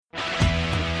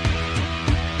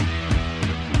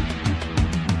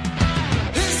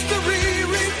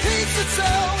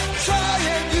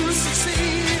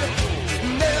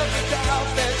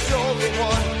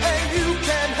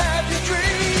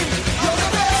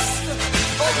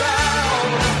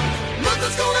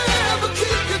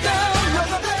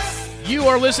You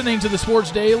are listening to the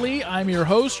Sports Daily. I'm your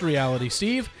host, Reality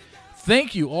Steve.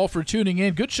 Thank you all for tuning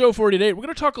in. Good show for you today. We're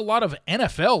going to talk a lot of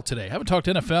NFL today. I haven't talked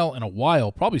NFL in a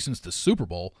while, probably since the Super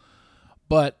Bowl,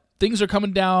 but things are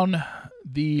coming down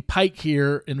the pike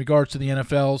here in regards to the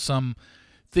NFL. Some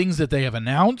things that they have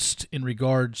announced in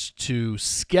regards to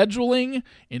scheduling,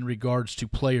 in regards to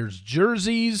players'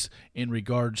 jerseys, in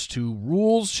regards to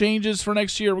rules changes for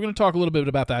next year. We're going to talk a little bit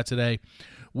about that today.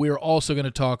 We're also going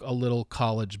to talk a little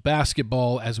college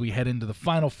basketball as we head into the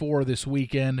Final Four this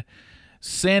weekend.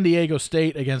 San Diego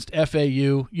State against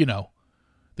FAU, you know,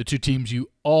 the two teams you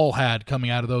all had coming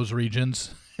out of those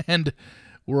regions. And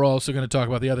we're also going to talk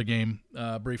about the other game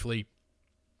briefly,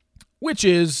 which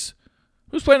is,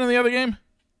 who's playing in the other game?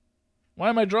 Why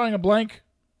am I drawing a blank?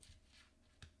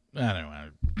 I don't know.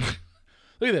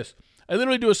 Look at this. I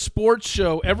literally do a sports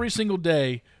show every single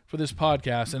day for this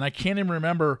podcast, and I can't even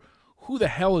remember who the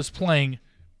hell is playing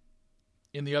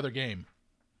in the other game.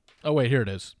 Oh, wait, here it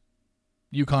is.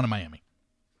 UConn and Miami.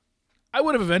 I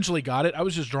would have eventually got it. I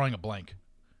was just drawing a blank.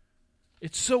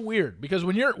 It's so weird because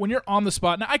when you're on the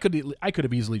spot, now I could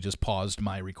have easily just paused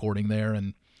my recording there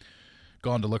and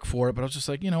gone to look for it, but I was just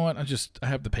like, you know what? I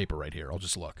have the paper right here. I'll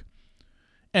just look.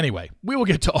 Anyway, we will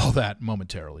get to all that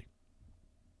momentarily.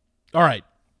 All right,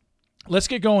 let's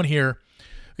get going here.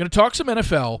 We're going to talk some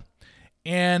NFL.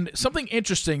 And something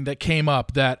interesting that came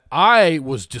up that I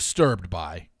was disturbed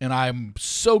by, and I'm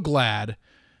so glad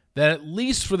that at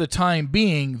least for the time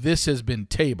being, this has been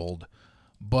tabled.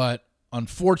 But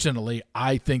unfortunately,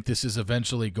 I think this is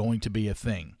eventually going to be a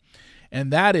thing.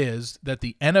 And that is that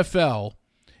the NFL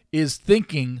is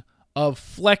thinking of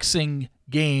flexing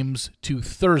games to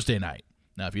Thursday night.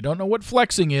 Now, if you don't know what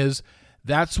flexing is,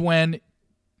 that's when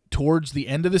towards the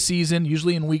end of the season,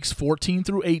 usually in weeks 14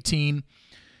 through 18,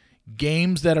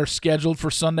 games that are scheduled for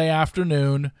Sunday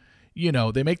afternoon, you know,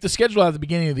 they make the schedule at the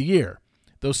beginning of the year.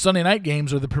 Those Sunday night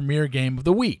games are the premier game of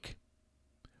the week.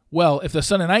 Well, if the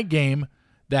Sunday night game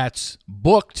that's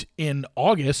booked in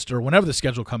August or whenever the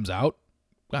schedule comes out,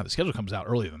 wow, the schedule comes out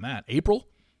earlier than that, April?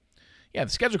 Yeah,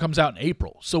 the schedule comes out in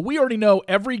April. So we already know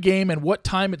every game and what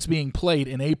time it's being played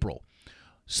in April.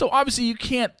 So obviously you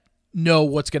can't know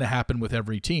what's going to happen with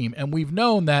every team. And we've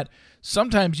known that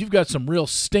sometimes you've got some real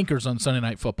stinkers on Sunday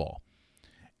Night Football.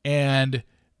 And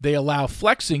they allow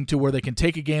flexing to where they can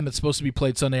take a game that's supposed to be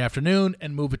played Sunday afternoon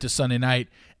and move it to Sunday night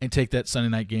and take that Sunday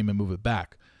night game and move it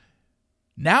back.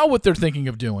 Now what they're thinking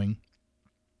of doing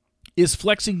is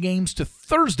flexing games to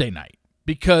Thursday night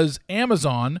because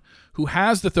Amazon, who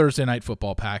has the Thursday Night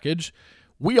Football package,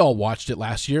 we all watched it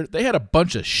last year. They had a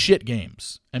bunch of shit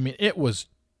games. I mean, it was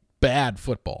bad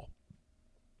football.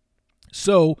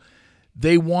 So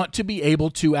they want to be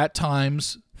able to, at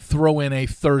times, throw in a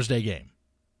Thursday game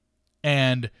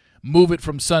and move it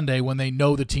from Sunday when they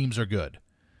know the teams are good.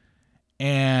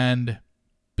 And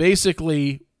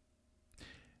basically,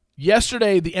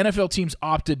 yesterday, the NFL teams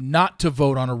opted not to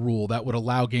vote on a rule that would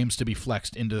allow games to be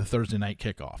flexed into the Thursday night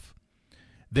kickoff.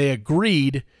 They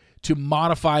agreed to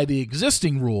modify the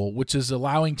existing rule, which is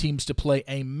allowing teams to play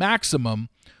a maximum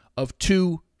of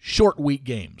 2 short week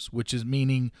games, which is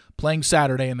meaning playing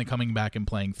Saturday and then coming back and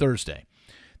playing Thursday.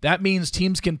 That means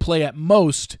teams can play at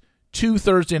most 2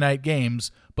 Thursday night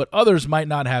games, but others might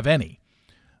not have any.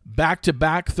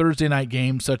 Back-to-back Thursday night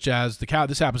games, such as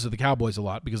this happens to the Cowboys a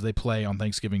lot because they play on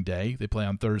Thanksgiving Day. They play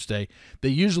on Thursday.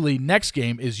 Next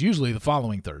game is usually the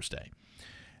following Thursday.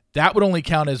 That would only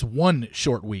count as 1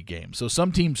 short week game. So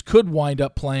some teams could wind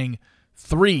up playing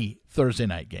 3 Thursday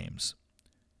night games.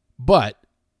 But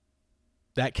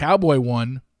that Cowboy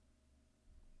one,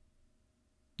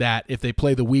 that if they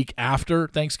play the week after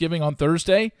Thanksgiving on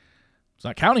Thursday, it's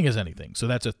not counting as anything. So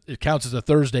it counts as a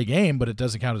Thursday game, but it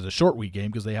doesn't count as a short week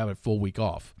game because they have a full week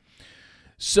off.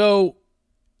 So,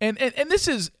 and this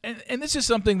is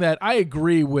something that I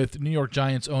agree with New York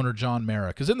Giants owner John Mara,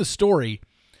 because in the story,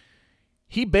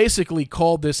 he basically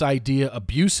called this idea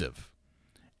abusive.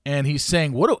 And he's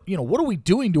saying, what are we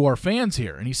doing to our fans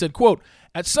here? And he said, quote,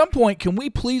 "At some point, can we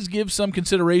please give some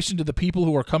consideration to the people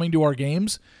who are coming to our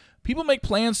games? People make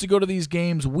plans to go to these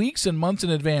games weeks and months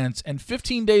in advance and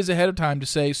 15 days ahead of time to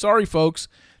say, sorry, folks,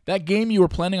 that game you were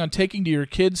planning on taking to your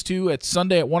kids to at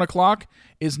Sunday at 1 o'clock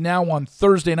is now on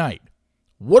Thursday night.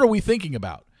 What are we thinking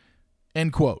about?"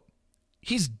 End quote.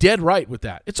 He's dead right with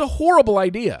that. It's a horrible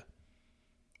idea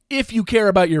if you care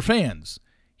about your fans.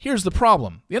 Here's the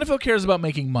problem. The NFL cares about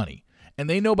making money, and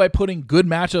they know by putting good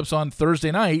matchups on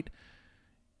Thursday night,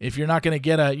 if you're not going to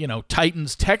get a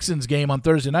Titans-Texans game on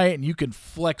Thursday night and you can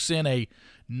flex in a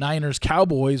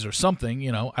Niners-Cowboys or something,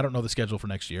 I don't know the schedule for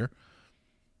next year,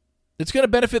 it's going to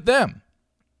benefit them.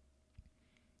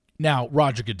 Now,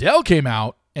 Roger Goodell came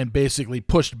out and basically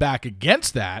pushed back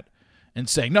against that and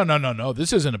saying, no,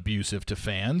 this isn't abusive to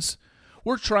fans.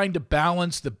 We're trying to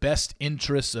balance the best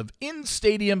interests of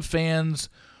in-stadium fans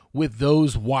with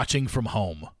those watching from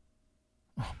home.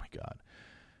 Oh, my God.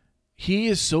 He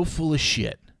is so full of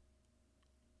shit.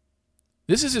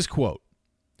 This is his quote.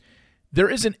 There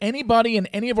isn't anybody in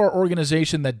any of our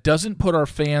organization that doesn't put our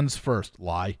fans first.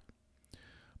 Lie.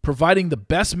 Providing the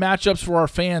best matchups for our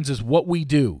fans is what we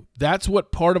do. That's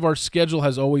what part of our schedule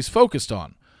has always focused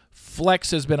on.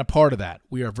 Flex has been a part of that.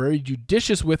 We are very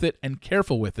judicious with it and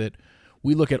careful with it.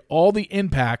 We look at all the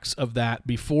impacts of that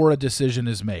before a decision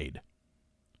is made.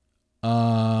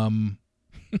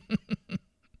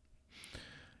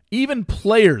 Even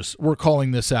players were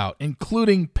calling this out,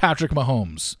 including Patrick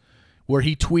Mahomes, where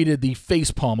he tweeted the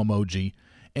facepalm emoji,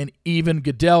 and even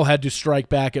Goodell had to strike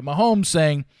back at Mahomes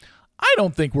saying, I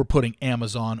don't think we're putting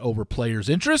Amazon over players'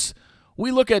 interests. We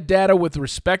look at data with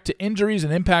respect to injuries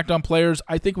and impact on players.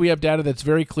 I think we have data that's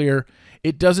very clear.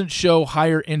 It doesn't show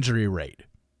higher injury rate.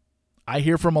 I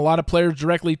hear from a lot of players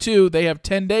directly, too. They have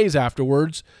 10 days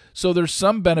afterwards, so there's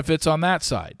some benefits on that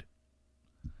side.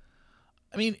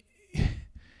 I mean,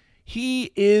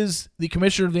 he is the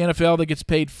commissioner of the NFL that gets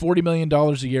paid $40 million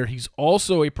a year. He's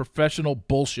also a professional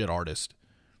bullshit artist.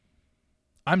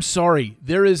 I'm sorry.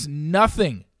 There is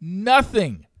nothing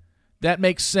that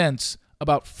makes sense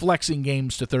about flexing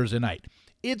games to Thursday night.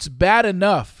 It's bad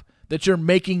enough that you're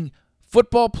making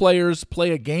football players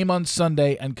play a game on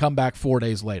Sunday and come back 4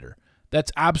 days later.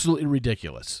 That's absolutely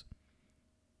ridiculous.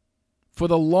 For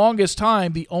the longest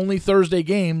time, the only Thursday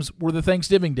games were the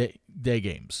Thanksgiving Day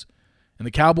games. And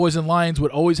the Cowboys and Lions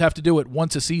would always have to do it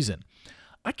once a season.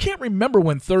 I can't remember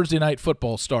when Thursday night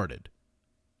football started.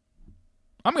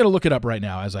 I'm going to look it up right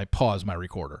now as I pause my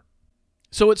recorder.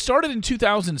 So it started in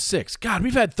 2006. God,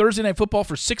 we've had Thursday night football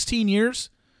for 16 years?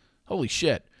 Holy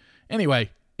shit. Anyway,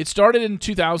 it started in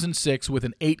 2006 with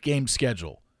an 8-game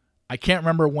schedule. I can't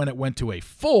remember when it went to a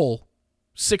full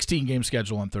 16-game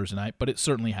schedule on Thursday night, but it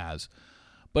certainly has.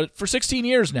 But for 16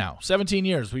 years now, 17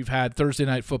 years, we've had Thursday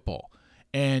night football.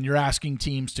 And you're asking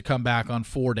teams to come back on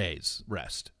 4 days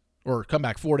rest, or come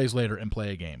back 4 days later and play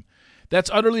a game. That's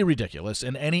utterly ridiculous,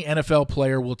 and any NFL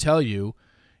player will tell you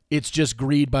it's just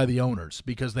greed by the owners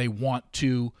because they want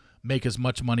to make as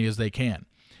much money as they can.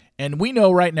 And we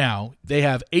know right now they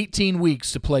have 18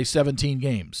 weeks to play 17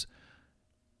 games.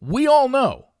 We all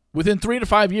know within 3 to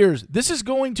 5 years, this is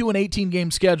going to an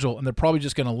 18-game schedule, and they're probably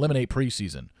just going to eliminate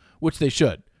preseason, which they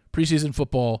should. Preseason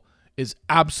football is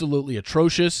absolutely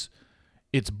atrocious.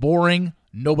 It's boring.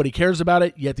 Nobody cares about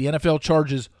it, yet the NFL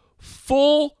charges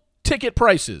full ticket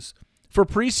prices for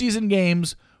preseason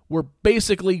games where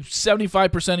basically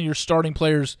 75% of your starting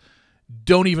players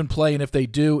don't even play, and if they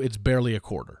do, it's barely a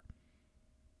quarter.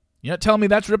 You're not telling me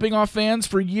that's ripping off fans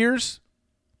for years?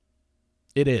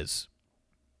 It is.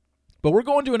 But we're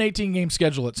going to an 18-game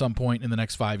schedule at some point in the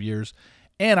next 5 years,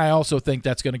 and I also think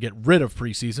that's going to get rid of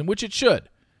preseason, which it should.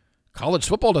 College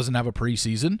football doesn't have a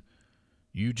preseason.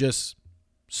 You just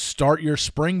start your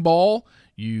spring ball,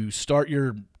 you start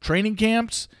your training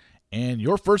camps, and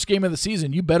your first game of the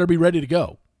season, you better be ready to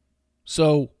go.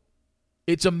 So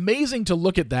it's amazing to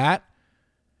look at that,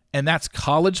 and that's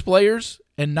college players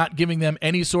and not giving them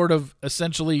any sort of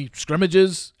essentially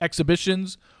scrimmages,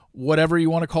 exhibitions, whatever you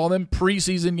want to call them,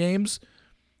 preseason games.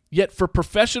 Yet for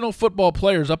professional football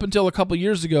players, up until a couple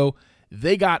years ago,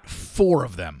 they got 4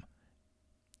 of them.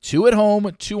 2 at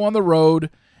home, 2 on the road,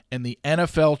 and the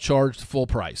NFL charged full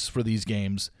price for these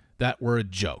games that were a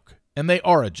joke. And they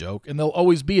are a joke, and they'll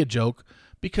always be a joke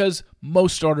because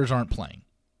most starters aren't playing.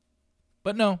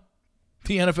 But no,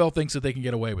 the NFL thinks that they can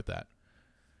get away with that.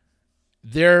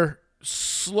 They're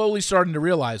slowly starting to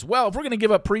realize, well, if we're going to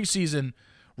give up preseason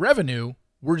revenue,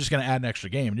 we're just going to add an extra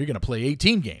game, and you're going to play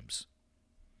 18 games.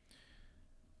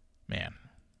 Man.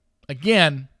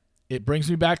 Again, it brings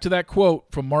me back to that quote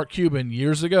from Mark Cuban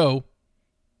years ago.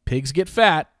 Pigs get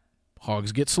fat,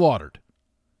 hogs get slaughtered.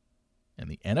 And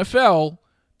the NFL,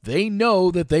 they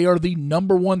know that they are the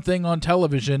number one thing on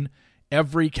television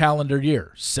every calendar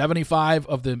year. 75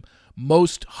 of the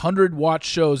most 100-watch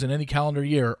shows in any calendar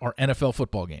year are NFL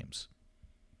football games.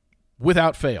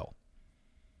 Without fail.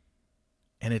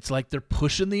 And it's like they're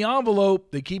pushing the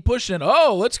envelope. They keep pushing it.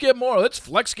 Oh, let's get more. Let's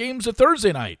flex games to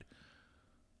Thursday night.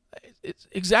 It's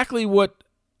exactly what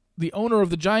the owner of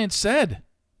the Giants said.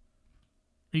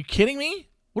 Are you kidding me?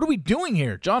 What are we doing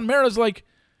here? John Mara's like,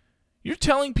 you're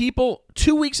telling people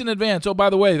 2 weeks in advance, oh, by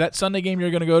the way, that Sunday game you're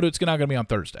going to go to, it's not going to be on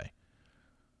Thursday.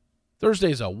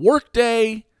 Thursday's a work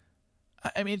day.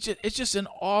 I mean, it's just an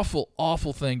awful,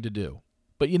 awful thing to do.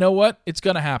 But you know what? It's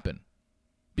going to happen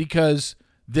because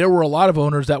there were a lot of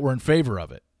owners that were in favor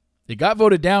of it. It got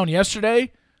voted down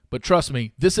yesterday, but trust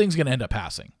me, this thing's going to end up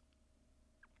passing.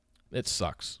 It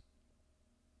sucks.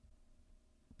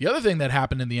 The other thing that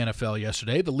happened in the NFL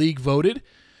yesterday, the league voted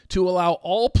to allow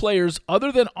all players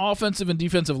other than offensive and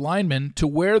defensive linemen to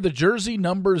wear the jersey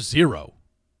number 0.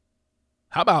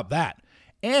 How about that?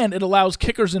 And it allows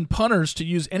kickers and punters to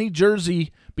use any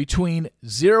jersey between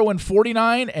 0 and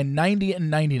 49 and 90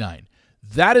 and 99.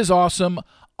 That is awesome.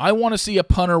 I want to see a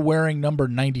punter wearing number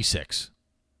 96.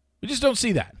 We just don't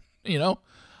see that, you know?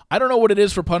 I don't know what it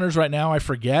is for punters right now. I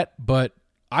forget, but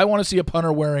I want to see a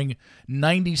punter wearing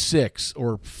 96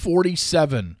 or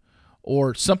 47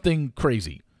 or something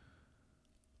crazy.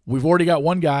 We've already got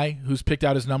one guy who's picked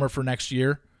out his number for next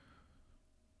year.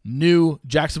 New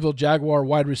Jacksonville Jaguar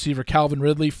wide receiver Calvin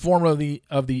Ridley, formerly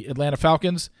of the Atlanta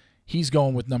Falcons. He's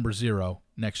going with number 0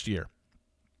 next year.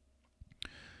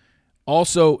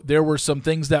 Also, there were some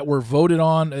things that were voted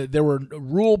on. There were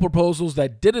rule proposals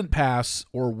that didn't pass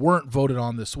or weren't voted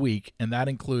on this week, and that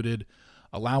included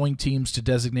allowing teams to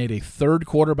designate a third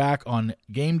quarterback on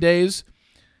game days,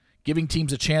 giving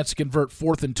teams a chance to convert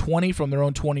 4th and 20 from their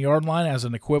own 20-yard line as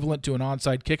an equivalent to an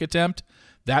onside kick attempt.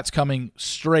 That's coming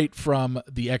straight from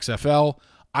the XFL.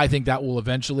 I think that will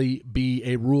eventually be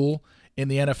a rule in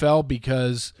the NFL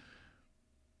because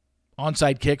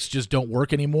onside kicks just don't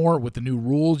work anymore. With the new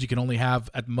rules, you can only have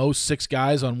at most 6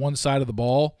 guys on one side of the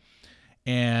ball,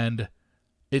 and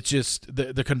it's just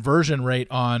the conversion rate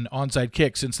on onside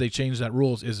kicks since they changed that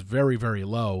rules is very, very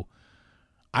low.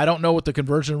 I don't know what the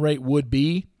conversion rate would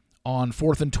be on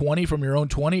 4th and 20 from your own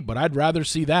 20, but I'd rather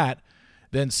see that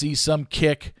than see some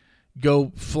kick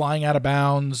go flying out of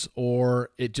bounds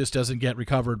or it just doesn't get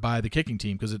recovered by the kicking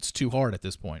team because it's too hard at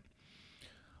this point.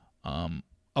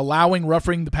 Allowing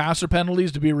roughing the passer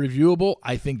penalties to be reviewable,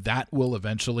 I think that will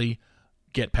eventually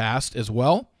get passed as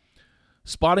well.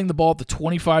 Spotting the ball at the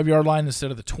 25-yard line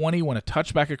instead of the 20 when a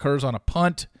touchback occurs on a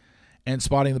punt, and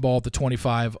spotting the ball at the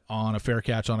 25 on a fair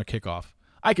catch on a kickoff.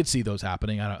 I could see those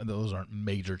happening. Those aren't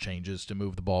major changes to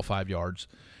move the ball 5 yards.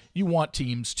 You want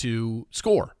teams to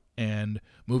score, and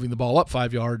moving the ball up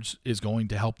 5 yards is going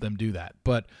to help them do that.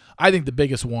 But I think the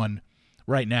biggest one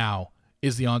right now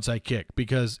is the onside kick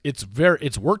because it's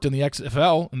worked in the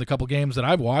XFL in the couple games that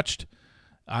I've watched.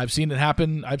 I've seen it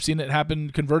happen. I've seen it happen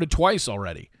converted twice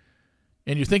already.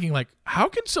 And you're thinking, like, how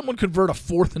can someone convert a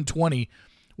 4th and 20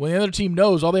 when the other team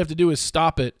knows all they have to do is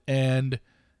stop it and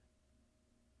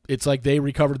it's like they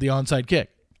recovered the onside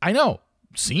kick? I know.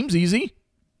 Seems easy.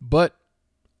 But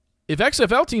if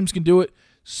XFL teams can do it,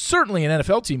 certainly an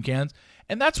NFL team can.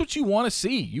 And that's what you want to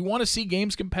see. You want to see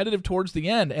games competitive towards the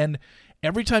end. And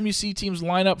every time you see teams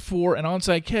line up for an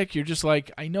onside kick, you're just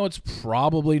like, I know it's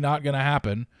probably not going to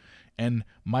happen. And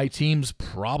my team's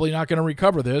probably not going to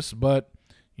recover this, but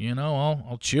you know,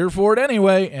 I'll cheer for it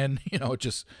anyway, and you know,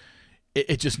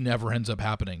 it just never ends up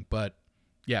happening. But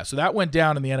yeah, so that went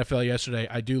down in the NFL yesterday.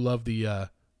 I do love the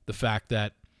fact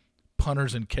that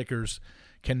punters and kickers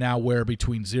can now wear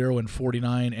between 0 and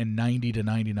 49 and 90 to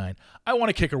 99. I want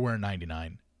a kicker wearing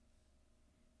 99.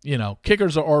 You know,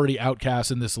 kickers are already outcasts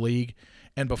in this league,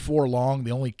 and before long,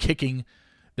 the only kicking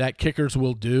that kickers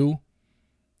will do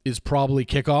is probably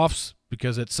kickoffs.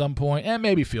 Because at some point, and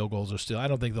maybe field goals are still, I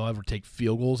don't think they'll ever take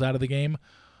field goals out of the game.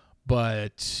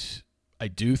 But I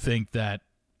do think that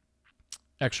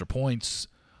extra points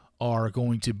are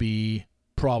going to be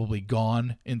probably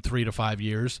gone in 3 to 5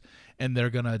 years. And they're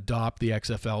going to adopt the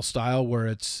XFL style where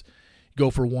it's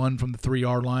go for 1 from the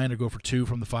 3-yard line or go for 2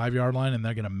 from the 5-yard line. And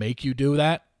they're going to make you do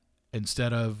that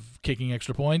instead of kicking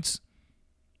extra points.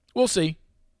 We'll see.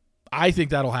 I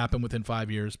think that'll happen within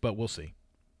 5 years, but we'll see.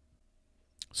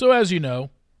 So as you know,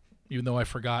 even though I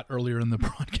forgot earlier in the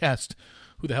broadcast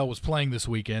who the hell was playing this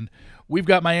weekend, we've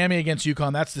got Miami against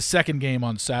UConn. That's the second game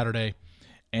on Saturday.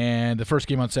 And the first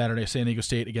game on Saturday, San Diego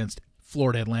State against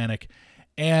Florida Atlantic.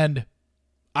 And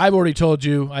I've already told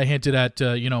you, I hinted at,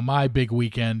 my big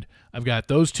weekend. I've got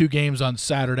those 2 games on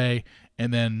Saturday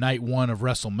and then night 1 of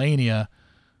WrestleMania.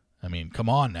 I mean, come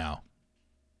on now.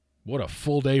 What a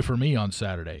full day for me on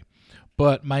Saturday.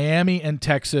 But Miami and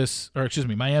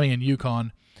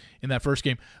UConn in that first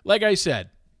game. Like I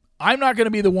said, I'm not going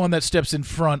to be the one that steps in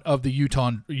front of the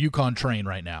UConn train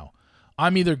right now.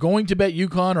 I'm either going to bet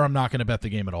UConn or I'm not going to bet the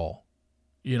game at all.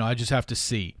 You know, I just have to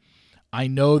see. I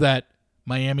know that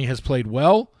Miami has played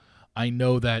well. I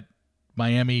know that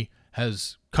Miami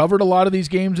has covered a lot of these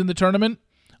games in the tournament.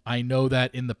 I know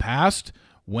that in the past,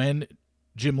 when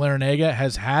Jim Larinaga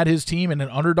has had his team in an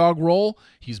underdog role,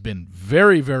 he's been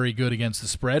very, very good against the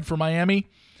spread for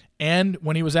Miami and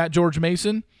when he was at George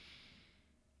Mason.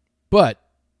 But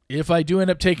if I do end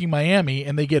up taking Miami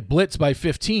and they get blitzed by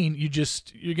 15,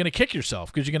 you're going to kick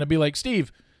yourself because you're going to be like,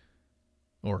 Steve,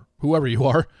 or whoever you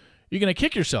are, you're going to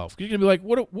kick yourself. You're going to be like,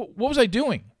 what was I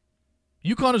doing?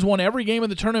 UConn has won every game in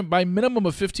the tournament by a minimum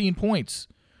of 15 points,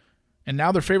 and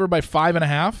now they're favored by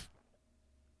 5.5.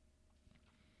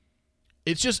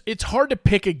 It's hard to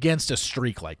pick against a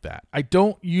streak like that. I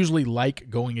don't usually like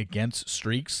going against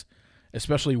streaks,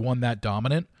 especially one that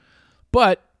dominant,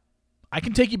 but I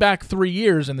can take you back 3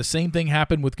 years, and the same thing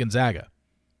happened with Gonzaga.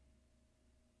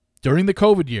 During the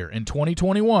COVID year in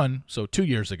 2021, so 2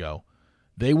 years ago,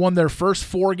 they won their first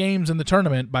 4 games in the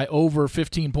tournament by over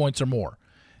 15 points or more.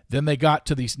 Then they got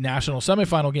to the national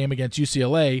semifinal game against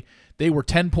UCLA. They were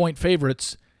 10-point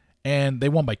favorites, and they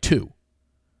won by 2.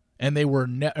 And they were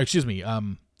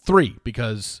 3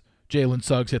 because Jalen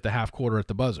Suggs hit the half quarter at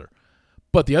the buzzer.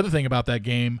 But the other thing about that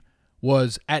game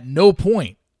was at no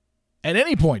point, at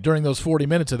any point during those 40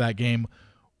 minutes of that game,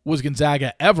 was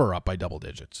Gonzaga ever up by double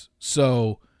digits.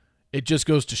 So it just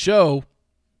goes to show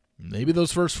maybe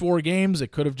those first 4 games,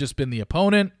 it could have just been the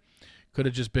opponent, could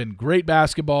have just been great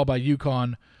basketball by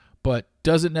UConn, but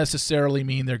doesn't necessarily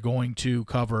mean they're going to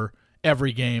cover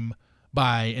every game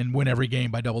and win every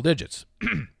game by double digits.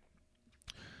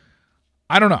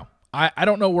 I don't know. I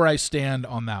don't know where I stand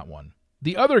on that one.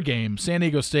 The other game, San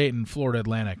Diego State and Florida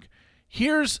Atlantic,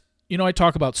 I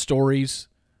talk about stories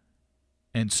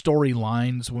and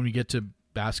storylines when we get to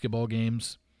basketball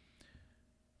games.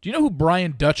 Do you know who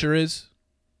Brian Dutcher is?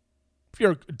 If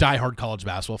you're a diehard college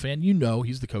basketball fan, you know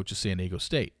he's the coach of San Diego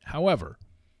State. However,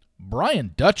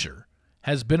 Brian Dutcher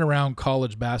has been around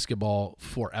college basketball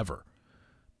forever.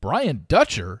 Brian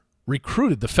Dutcher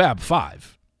recruited the Fab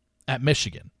Five at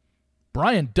Michigan.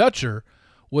 Brian Dutcher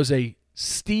was a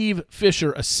Steve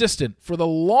Fisher assistant for the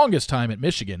longest time at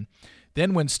Michigan.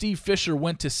 Then when Steve Fisher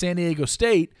went to San Diego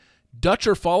State,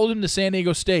 Dutcher followed him to San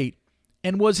Diego State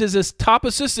and was his top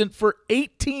assistant for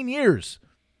 18 years.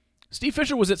 Steve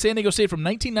Fisher was at San Diego State from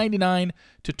 1999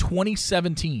 to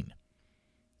 2017.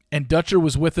 And Dutcher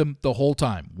was with him the whole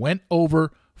time. Went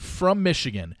over from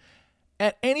Michigan.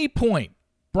 At any point,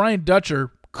 Brian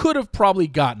Dutcher could have probably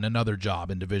gotten another job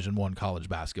in Division I college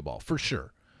basketball, for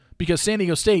sure. Because San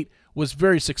Diego State was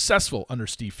very successful under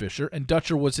Steve Fisher, and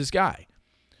Dutcher was his guy.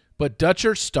 But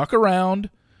Dutcher stuck around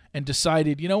and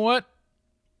decided, you know what?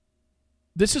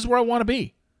 This is where I want to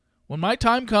be. When my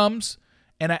time comes,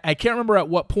 and I can't remember at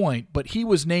what point, but he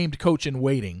was named coach in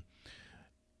waiting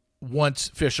once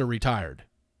Fisher retired.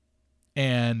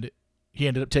 And he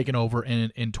ended up taking over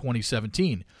in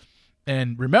 2017.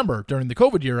 And remember, during the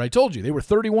COVID year, I told you, they were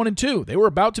 31-2. They were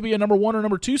about to be a number 1 or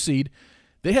number 2 seed.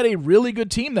 They had a really good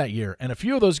team that year, and a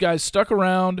few of those guys stuck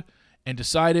around and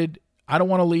decided, I don't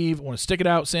want to leave, I want to stick it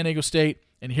out San Diego State,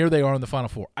 and here they are in the Final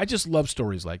Four. I just love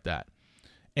stories like that.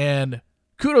 And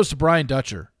kudos to Brian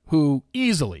Dutcher, who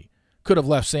easily could have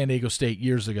left San Diego State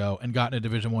years ago and gotten a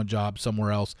Division I job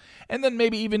somewhere else, and then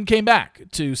maybe even came back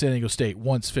to San Diego State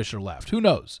once Fisher left. Who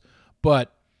knows?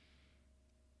 But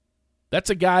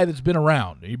that's a guy that's been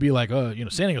around. You'd be like, San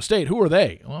Diego State, who are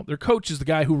they? Well, their coach is the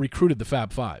guy who recruited the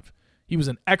Fab Five. He was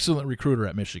an excellent recruiter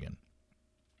at Michigan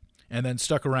and then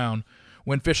stuck around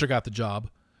when Fisher got the job.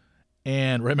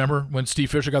 And remember when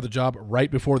Steve Fisher got the job right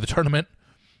before the tournament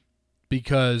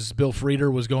because Bill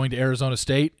Frieder was going to Arizona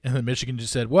State, and then Michigan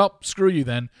just said, well, screw you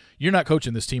then. You're not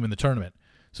coaching this team in the tournament.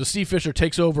 So Steve Fisher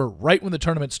takes over right when the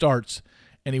tournament starts,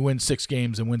 and he wins 6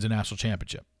 games and wins a national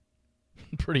championship.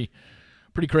 Pretty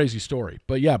crazy story.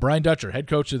 But yeah, Brian Dutcher, head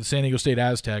coach of the San Diego State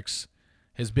Aztecs,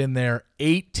 has been there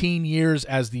 18 years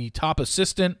as the top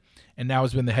assistant and now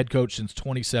has been the head coach since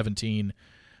 2017.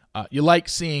 You like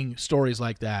seeing stories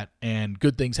like that and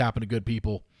good things happen to good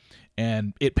people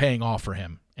and it paying off for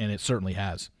him, and it certainly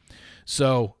has.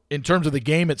 So in terms of the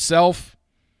game itself,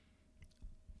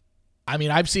 I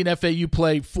mean, I've seen FAU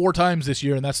play 4 times this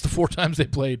year, and that's the 4 times they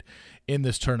played in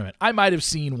this tournament. I might have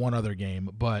seen one other game,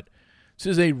 but this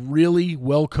is a really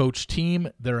well-coached team.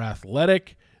 They're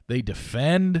athletic. They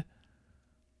defend.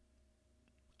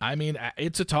 I mean,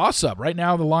 it's a toss-up. Right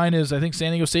now the line is, I think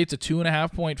San Diego State's a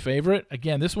 2.5-point favorite.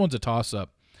 Again, this one's a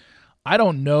toss-up. I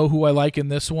don't know who I like in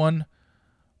this one,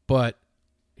 but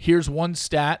here's one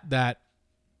stat that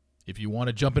if you want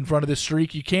to jump in front of this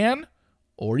streak, you can,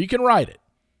 or you can ride it.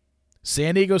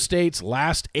 San Diego State's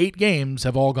last 8 games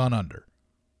have all gone under.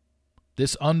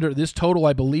 This total,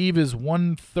 I believe, is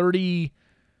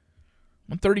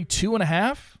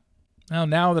 132.5.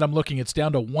 Now that I'm looking, it's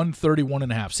down to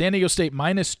 131.5. San Diego State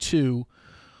 -2,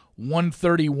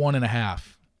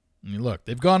 131.5. I mean, look,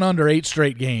 they've gone under 8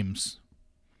 straight games,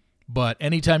 but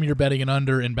anytime you're betting an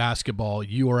under in basketball,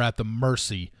 you are at the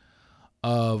mercy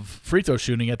of free throw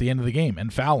shooting at the end of the game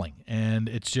and fouling. And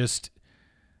it's just,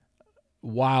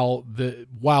 while the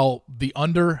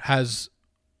under has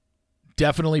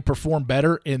definitely performed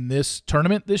better in this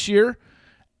tournament this year,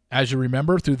 as you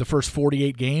remember, through the first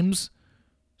 48 games,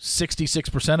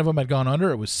 66% of them had gone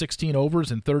under. It was 16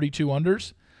 overs and 32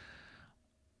 unders.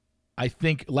 I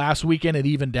think last weekend it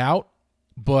evened out,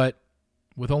 but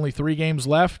with only 3 games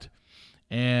left,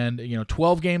 and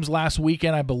 12 games last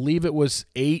weekend, I believe it was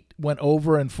 8 went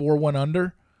over and 4 went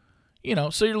under.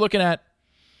 So you're looking at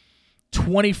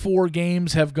 24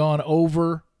 games have gone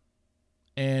over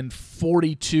and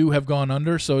 42 have gone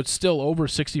under, so it's still over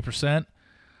 60%.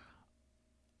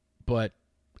 But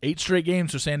 8 straight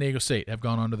games for San Diego State have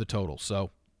gone under the total.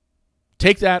 So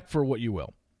take that for what you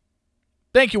will.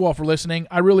 Thank you all for listening.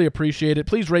 I really appreciate it.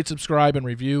 Please rate, subscribe, and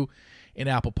review in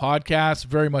Apple Podcasts.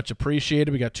 Very much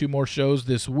appreciated. We got 2 more shows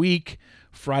this week.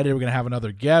 Friday, we're going to have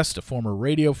another guest, a former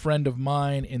radio friend of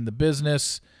mine in the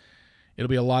business. It'll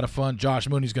be a lot of fun. Josh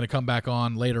Mooney's going to come back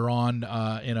on later on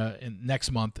in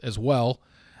next month as well,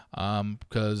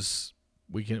 because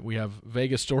we have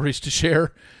Vegas stories to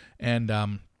share and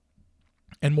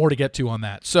more to get to on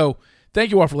that. So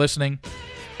thank you all for listening.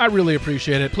 I really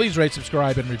appreciate it. Please rate,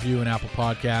 subscribe, and review in Apple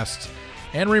Podcasts.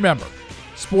 And remember,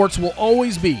 sports will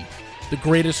always be the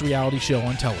greatest reality show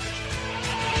on television.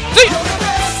 See you!